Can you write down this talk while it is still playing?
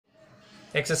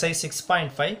Exercise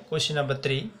 6.5, question number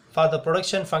 3. For the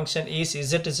production function is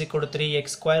z is equal to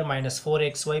 3x square minus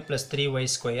 4xy plus 3y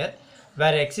square,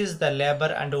 where x is the labor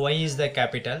and y is the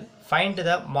capital. Find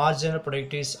the marginal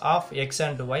productivities of x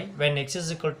and y when x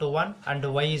is equal to 1 and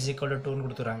y is equal to 2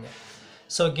 கொடுத்துறாங்க.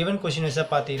 So given question is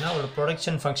பார்த்தீங்கன்னா ஒரு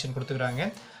production function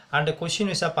கொடுத்துறாங்க. And the question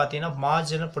is பார்த்தீங்கன்னா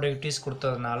marginal productivities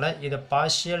கொடுத்ததனால இது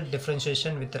partial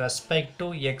differentiation with respect to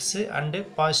x and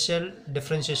partial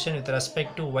differentiation with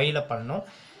respect to y ல பண்ணனும்.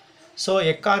 So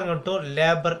எக்காரணம்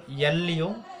labor L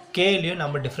லியும் K லியும்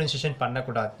நம்ம differentiation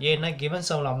பண்ணக்கூடாது. ஏன்னா given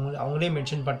sum அவங்களே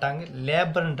மென்ஷன் பண்ணிட்டாங்க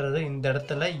லேபர்ன்றது இந்த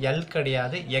இடத்துல L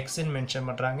கிடையாது x ன்னு மென்ஷன்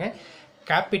பண்றாங்க.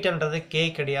 கேபிட்டல்ன்றது K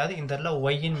கிடையாது இந்த இடத்துல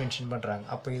y ன்னு மென்ஷன் பண்றாங்க.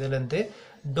 அப்ப இதுல இருந்து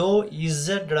dou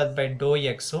z divided by dou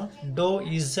x um dou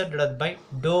z divided by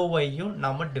dou y உம்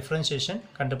நாம differentiation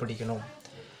கண்டுபிடிக்கணும்.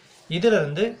 இதுல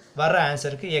இருந்து வர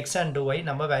ஆன்சருக்கு x and y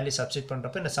நம்ம வேல்யூ சப்ஸ்டிட்யூட்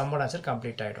பண்றப்ப இந்த சம்மோட ஆன்சர்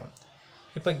கம்ப்ளீட் ஆயிடும்.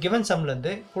 இப்போ given sumல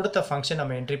இருந்து கொடுத்த ஃபங்க்ஷன்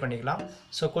நம்ம என்ட்ரி பண்ணிக்கலாம்.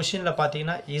 சோ क्वेश्चनல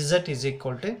பாத்தீங்கன்னா z is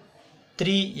equal to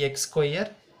 3x square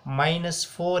minus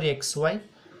 4xy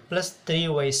plus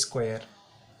 3y square.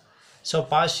 So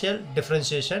partial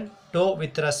differentiation dou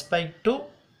with respect to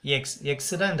x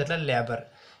தான் இந்த இடத்துல லேபர்.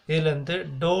 இதுல இருந்து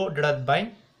dou divided by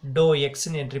dou x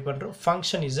ன்னு என்ட்ரி பண்றோம்.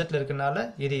 ஃபங்க்ஷன் z ல இருக்கனால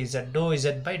இது z dou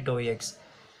z by dou x.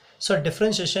 So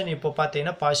differentiation இப்போ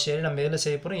பாத்தீங்கன்னா partial நம்ம இதல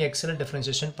செய்ய போறோம் x ல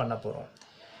differentiation பண்ண போறோம்.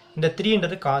 இந்த 3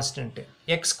 ன்றது கான்ஸ்டன்ட்.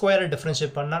 x ஸ்கொயர்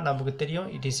டிஃபரன்ஷியேட் பண்ணா நமக்கு தெரியும்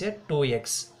it is a 2x.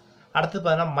 அடுத்து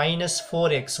பாத்தா minus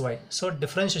 4xy. So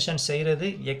differentiation செய்யறது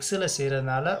x ல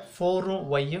செய்யறதனால 4 உம்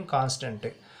y உம் கான்ஸ்டன்ட்.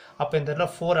 அப்ப இந்த இடத்துல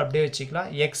 4 அப்படியே வச்சுக்கலாம்.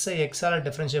 x x ஆல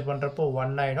டிஃபரன்ஷியேட் பண்றப்போ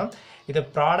 1 ஆயிடும். இது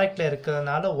ப்ராடக்ட்ல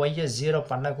இருக்கிறதனால y ஐ 0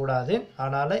 பண்ண கூடாது.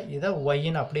 அதனால இத y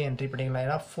ன்னு அப்படியே என்ட்ரி பண்ணிக்கலாம்.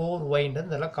 ஏனா 4y ன்றது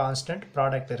இதல கான்ஸ்டன்ட்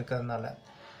ப்ராடக்ட் இருக்கிறதனால.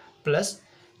 பிளஸ்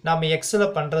நாம x ல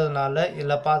பண்றதனால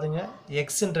இல்ல பாருங்க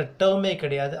x ன்ற டேர்மே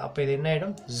கிடையாது. அப்ப இது என்ன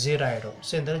ஆயிடும் 0 ஆயிடும்.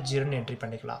 சோ இந்த 0 ன்னு என்ட்ரி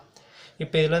பண்ணிக்கலாம்.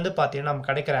 இப்போ இதுல இருந்து பாத்தீங்கன்னா நமக்கு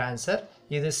கிடைக்கிற ஆன்சர்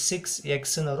இது 6x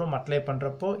ன்னு வரும். மல்டிப்ளை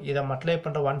பண்றப்போ இத மல்டிப்ளை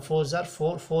பண்ற 1 4s are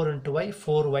 4 4 into y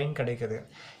 4y ன்னு கிடைக்குது.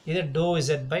 இது dou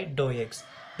z by dou x.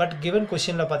 But given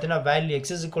questionல பாத்தீங்கன்னா value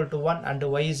x is equal to 1 and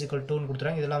y is equal to 2 ன்னு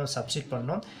கொடுத்துறாங்க. இதெல்லாம் நம்ம சப்ஸ்டிட்யூட்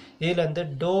பண்ணனும். இதுல இருந்து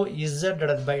dou z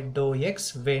divided by dou x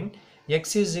when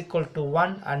x is equal to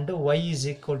 1 and y is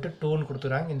equal to 2 ன்னு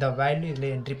கொடுத்துறாங்க. இந்த வேல்யூ இதுல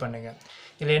என்ட்ரி பண்ணுங்க.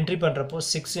 இதுல என்ட்ரி பண்றப்போ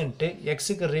 6 into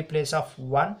x க்கு ரீப்ளேஸ் ஆஃப்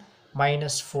 1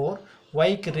 minus 4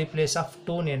 y க்கு ரீப்ளேஸ் ஆஃப்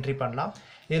 2 ன்னு என்ட்ரி பண்ணலாம்.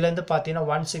 இதுல இருந்து பாத்தீங்கன்னா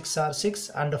 1 6 are 6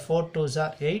 and 4 2s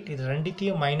are 8. இது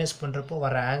ரெண்டுத்தையும் மைனஸ் பண்றப்போ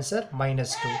வர ஆன்சர்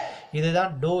 -2.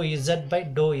 இதுதான் dou z by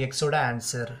dou x ஓட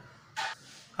ஆன்சர்.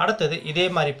 அடுத்து இதே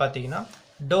மாதிரி பாத்தீங்கன்னா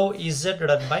dou z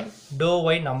divided by dou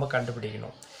y நம்ம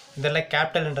கண்டுபிடிக்கணும். இதெல்லாம்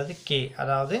கேபிட்டல்ன்றது k,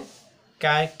 அதாவது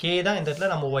k தான் இந்த இடத்துல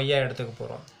நம்ம y ஆ எடுத்துக்க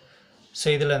போறோம். சோ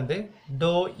இதுல இருந்து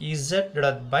dou z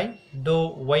divided by dou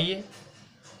y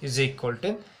is equal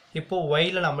to இப்போ y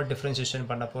ல நம்ம டிஃபரன்ஷியேஷன்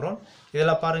பண்ண போறோம்.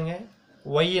 இதெல்லாம் பாருங்க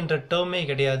y என்ற டேர்மே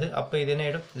கிடையாது. அப்ப இது என்ன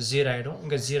ஆயிடும் 0 ஆயிடும்.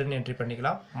 இங்க 0 ன்னு என்ட்ரி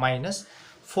பண்ணிக்கலாம். minus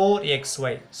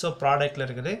 4xy. சோ ப்ராடக்ட்ல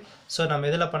இருக்குது. சோ நம்ம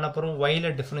இதல பண்ண போறோம் y ல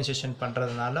டிஃபரன்ஷியேஷன்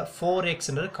பண்றதனால 4x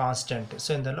ன்றது கான்ஸ்டன்ட்.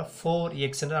 சோ இதல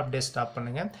 4x ன்ற அப்படியே ஸ்டாப்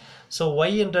பண்ணுங்க. சோ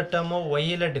y என்ற டேர்மோ y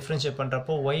ல டிஃபரன்ஷியேட்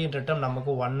பண்றப்போ y என்ற டேர்ம்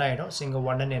நமக்கு 1 ஆயிடும். சோ இங்க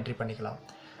 1 ன்னு என்ட்ரி பண்ணிக்கலாம்.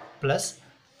 plus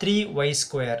 3y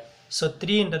square. So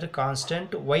 3 ன்றது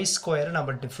கான்ஸ்டன்ட். y ஸ்கொயர்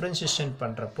நம்ம டிஃபரன்ஷியேஷன்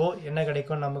பண்றப்போ என்ன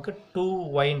கிடைக்கும் நமக்கு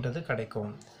 2y ன்றது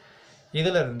கிடைக்கும்.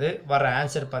 இதுல இருந்து வர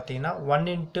ஆன்சர் பாத்தீங்கன்னா 1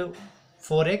 into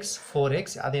 4x 4x.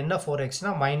 அது என்ன 4x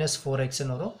னா -4x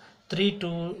ன்னு வரும். 3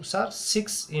 2s are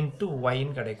 6 into y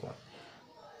ன்னு கிடைக்கும்.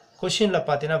 क्वेश्चनல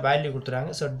பாத்தீங்கன்னா வேல்யூ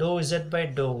கொடுத்துறாங்க. So dou z by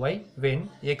dou y when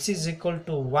x is equal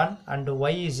to 1 and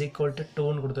y is equal to 2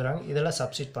 ன்னு கொடுத்துறாங்க. இதெல்லாம்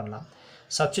சப்ஸ்டிட்யூட் பண்ணலாம்.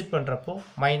 சப்ஸ்டிட்யூட் பண்றப்போ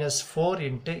 -4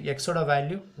 into x ஓட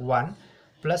வேல்யூ 1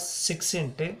 plus 6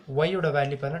 into y ஓட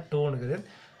வேல்யூ பாத்தீங்கன்னா 2 னுக்குது.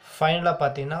 ஃபைனலா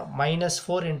பாத்தீங்கன்னா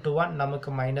 -4 into 1 நமக்கு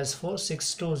 -4 6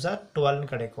 2s are 12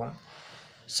 ன்னு கிடைக்கும்.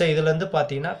 சோ இதுல இருந்து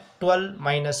பாத்தீங்கன்னா 12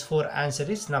 - 4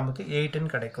 ஆன்சர் இஸ் நமக்கு 8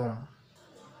 ன்னு கிடைக்கும்.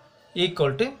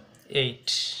 equal to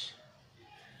 8.